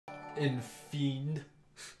In Fiend.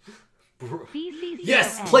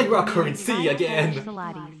 Yes, Plainrock currency again.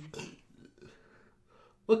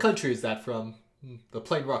 What country is that from? The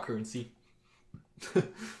Plainrock currency.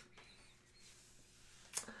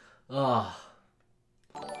 Ah.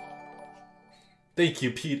 Thank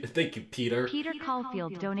you, Peter. Thank you, Peter. Peter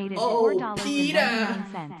Caulfield donated $4.99. Peter!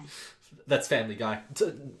 That's Family Guy.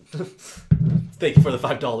 Thank you for the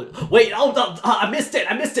 $5. Wait, oh, no, I missed it.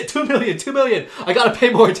 I missed it. 2 million, 2 million. I gotta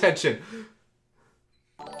pay more attention.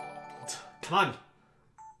 Come on.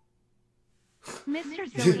 Mr.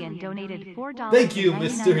 Zillion donated $4. Thank you,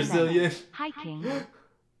 Mr. Zillion. Hi, King.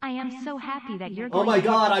 I am so happy that you're going Oh my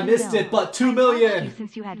god, I missed it, but 2 million.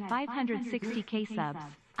 Since you had 560k subs.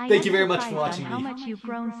 Thank you very much for watching how much you've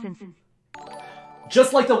grown since.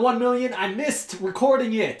 Just like the 1 million, I missed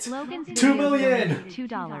recording it. 2 million.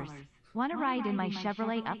 $2. Want to ride in my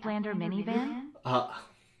Chevrolet Uplander minivan?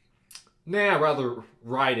 Nah, I'd rather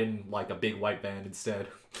ride in like a big white van instead.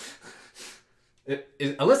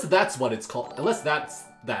 Unless that's what it's called. Unless that's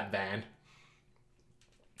that van.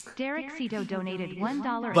 Derek Cito donated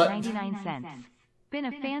 $1.99. Been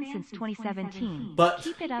a fan since 2017. But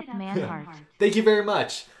keep it up, man heart. Thank you very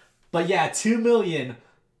much. But yeah, 2 million.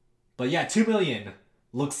 But yeah, 2 million.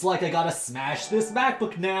 Looks like I gotta smash this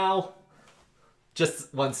MacBook now.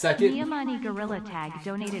 Just 1 second. Niamani Gorilla Tag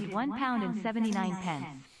donated £1.79.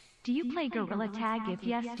 Do you play Gorilla Tag? If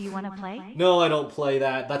yes, do you want to play? No, I don't play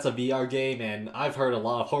that. That's a VR game, and I've heard a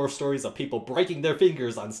lot of horror stories of people breaking their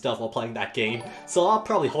fingers on stuff while playing that game. So I'll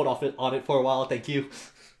probably hold off on it for a while, thank you.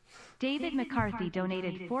 David McCarthy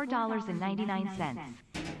donated $4.99.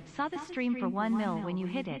 Saw the stream for 1 mil when you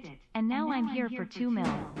hit it, and now I'm here for 2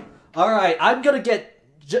 mil. Alright, I'm gonna get...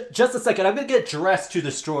 just a second, I'm gonna get dressed to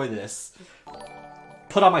destroy this.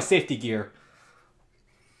 Put on my safety gear.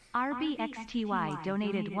 RBXTY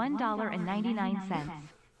donated $1.99.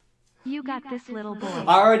 You got this, little boy.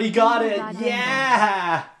 I already got it!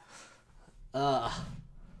 Yeah!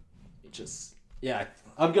 Yeah,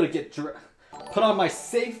 I'm gonna get put on my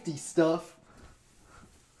safety stuff.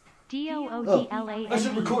 DOODLA. I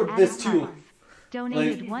should record this too.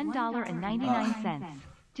 Donated $1.99.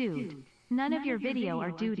 Dude, none of your video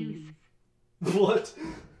are duties. What?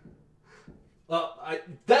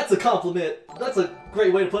 That's a compliment. That's a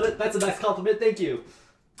great way to put it. That's a nice compliment. Thank you.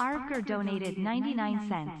 Arker donated 99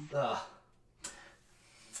 cents.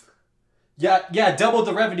 Yeah, double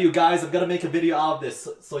the revenue, guys. I'm gonna make a video out of this.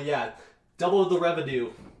 So yeah, double the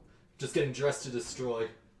revenue. Just getting dressed to destroy.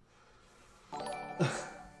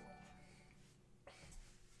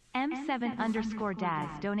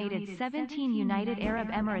 M7_Daz donated 17 United Arab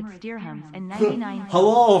Emirates dirhams and 99 cents.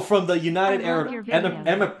 Hello from the United Arab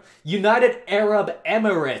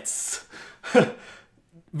Emirates.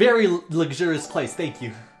 Very luxurious place, thank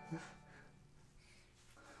you.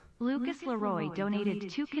 Lucas Leroy donated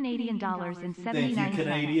 $2 Canadian and 79 Thank you,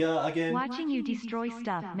 Canada, again. Watching you destroy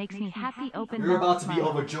stuff makes me happy. Open. You're about to be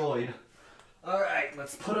overjoyed. Alright,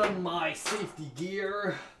 let's put on my safety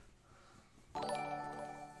gear.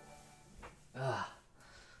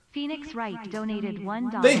 Phoenix Wright donated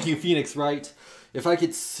 $1. Thank you, Phoenix Wright. If I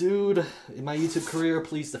get sued in my YouTube career,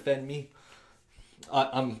 please defend me.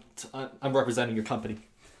 I'm representing your company.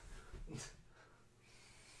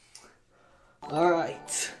 All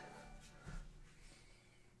right.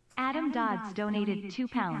 Adam Dodds donated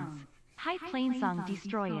 £2. Hi Plainsong,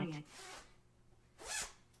 destroy it.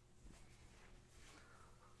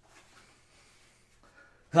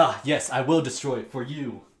 Yes, I will destroy it for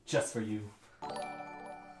you. Just for you.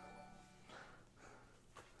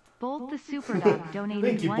 Bolt the Superdog donated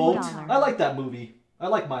Thank you, $1. Bolt. I like that movie. I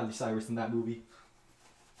like Miley Cyrus in that movie.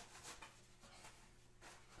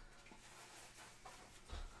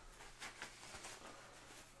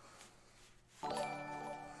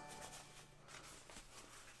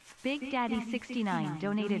 Big Daddy 69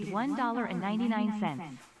 donated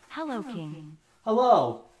 $1.99. Hello, King.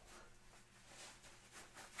 Hello.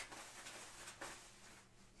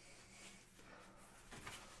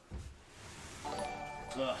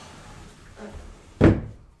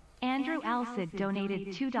 Andrew Alcid donated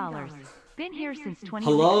 $2. Been here since 2016.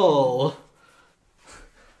 Hello.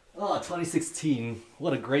 Oh, 2016.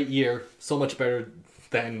 What a great year. So much better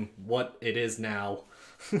than what it is now.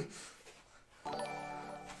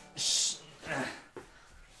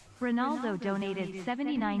 Ronaldo donated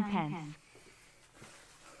 79 pence.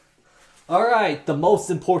 Alright, the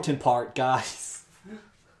most important part, guys.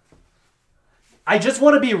 I just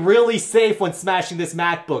want to be really safe when smashing this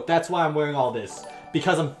MacBook. That's why I'm wearing all this.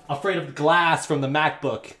 Because I'm afraid of the glass from the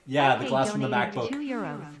MacBook. Yeah, the glass from the MacBook.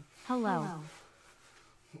 €2. Hello.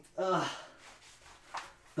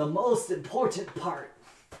 The most important part.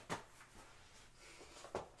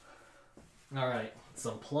 Alright, let's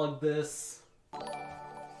unplug this.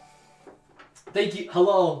 Thank you.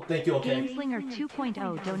 Hello. Thank you. Okay. Gameslinger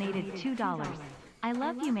 2.0 donated $2. I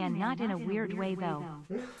love you, man. Not in a weird way, though.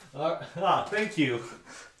 Thank you.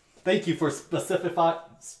 Thank you for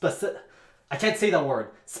I can't say that word.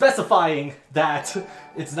 Specifying that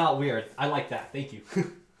it's not weird. I like that. Thank you.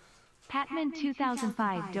 Patman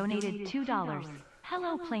 2005 donated $2.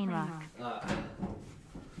 Hello, Plainrock.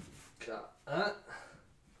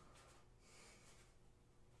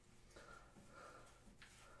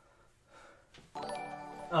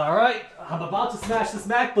 Alright, I'm about to smash this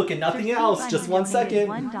MacBook and nothing else. Just 1 second.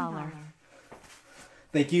 $1.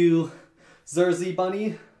 Thank you, Zerzy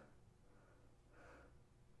Bunny.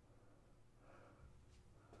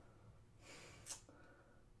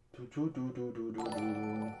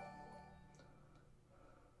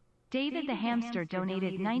 David the Hamster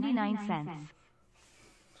donated 99 cents.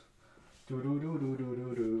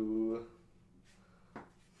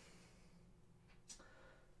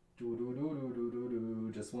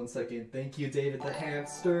 Just 1 second. Thank you, David the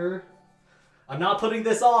Hamster. I'm not putting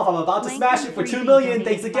this off. I'm about to smash it for 2 million.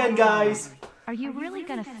 Thanks again, guys. Are you really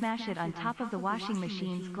gonna smash it on top of the washing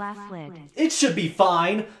machine's glass lid? It should be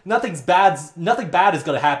fine. Nothing bad is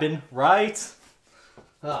gonna happen, right?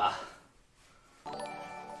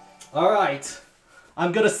 Alright.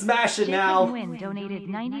 I'm gonna smash it now. Jacob Nguyen donated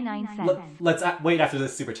 99 cents. Let's wait after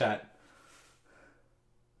this super chat.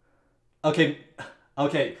 Okay.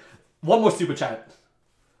 Okay. One more super chat.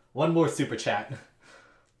 One more super chat.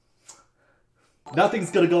 Nothing's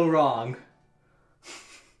gonna go wrong.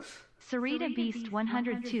 Sarita Beast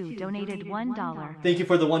 102 donated $1. Thank you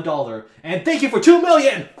for the $1. And thank you for 2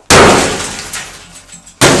 million!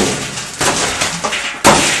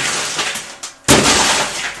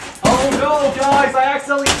 Oh no, guys! I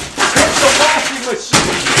accidentally hit the washing machine!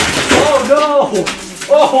 Oh no!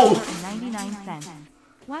 Oh! 99 cents.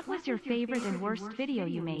 What was your favorite and worst video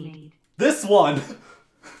you made? This one!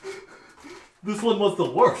 This one was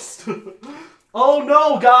the worst. Oh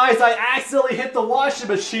no, guys! I accidentally hit the washing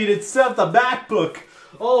machine instead of the MacBook.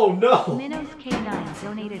 Oh no! Minos K9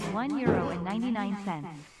 donated €1.99.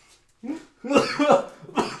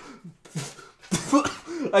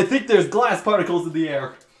 I think there's glass particles in the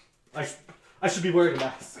air. I should be wearing a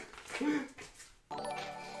mask.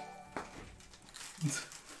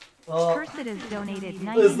 Cursidas donated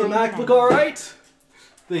 99 Is the MacBook alright?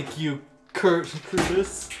 Thank you,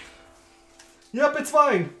 Curtis. Yep, it's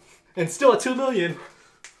fine. And still at 2 million.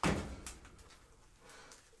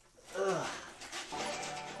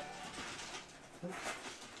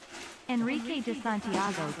 Enrique de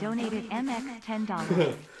Santiago donated MX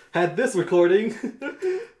 $10. Had this recording.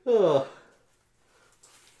 Ugh.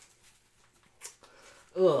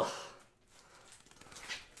 Ugh.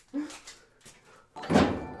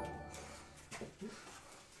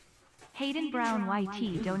 Hayden Brown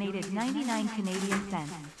YT donated 99 Canadian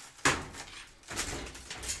cents.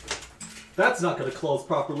 That's not gonna close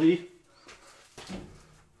properly.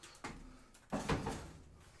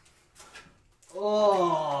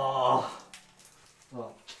 Oh.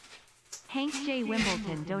 Oh. Hank J.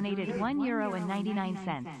 Wimbledon donated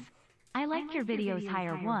 €1.99. I like your videos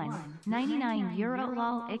higher €1.99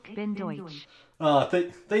 lol ich bin Deutsch.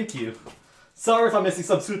 Thank you. Sorry if I'm missing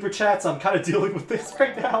some super chats. I'm kind of dealing with this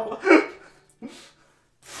right now.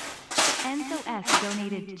 Enzo S.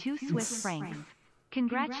 donated 2 Swiss francs.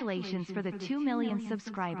 Congratulations for the 2 million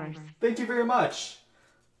subscribers. Thank you very much.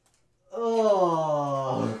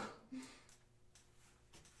 Oh.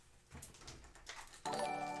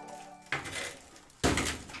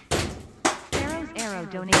 Pharaoh's Arrow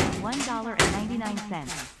donated $1.99.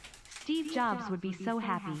 Steve Jobs would be so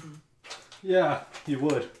happy. Yeah, he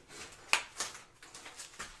would.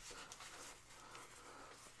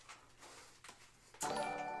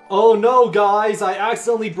 Oh no, guys! I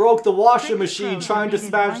accidentally broke the washing machine trying to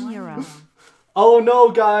smash... Oh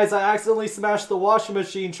no, guys! I accidentally smashed the washing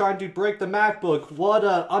machine trying to break the MacBook. What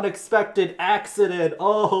an unexpected accident!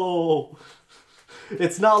 Oh!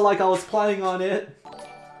 It's not like I was planning on it.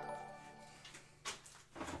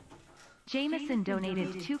 Jameson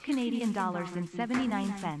donated $2 Canadian and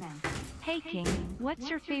 79 cents. Hey King, what's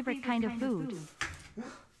your favorite kind of food?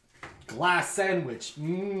 Glass sandwich.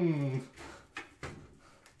 Mmm.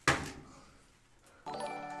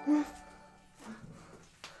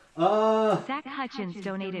 Zach Hutchins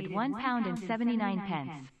donated £1 and 79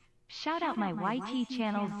 pence. Shout out my YT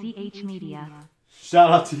channel ZH Media.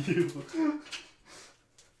 Shout out to you.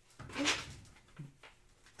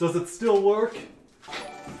 Does it still work?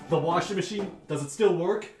 The washing machine? Does it still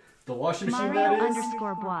work? The washing machine, Mario that is?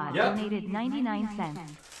 _Bois donated 99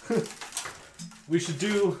 cents. We should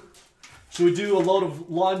do Should we do a load of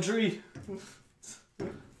laundry?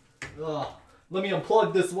 Let me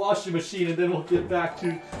unplug this washing machine and then we'll get back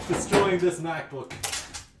to destroying this MacBook.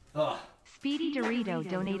 Speedy Dorito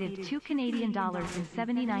donated $2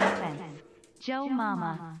 Joe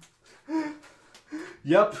Mama.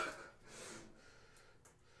 Yep.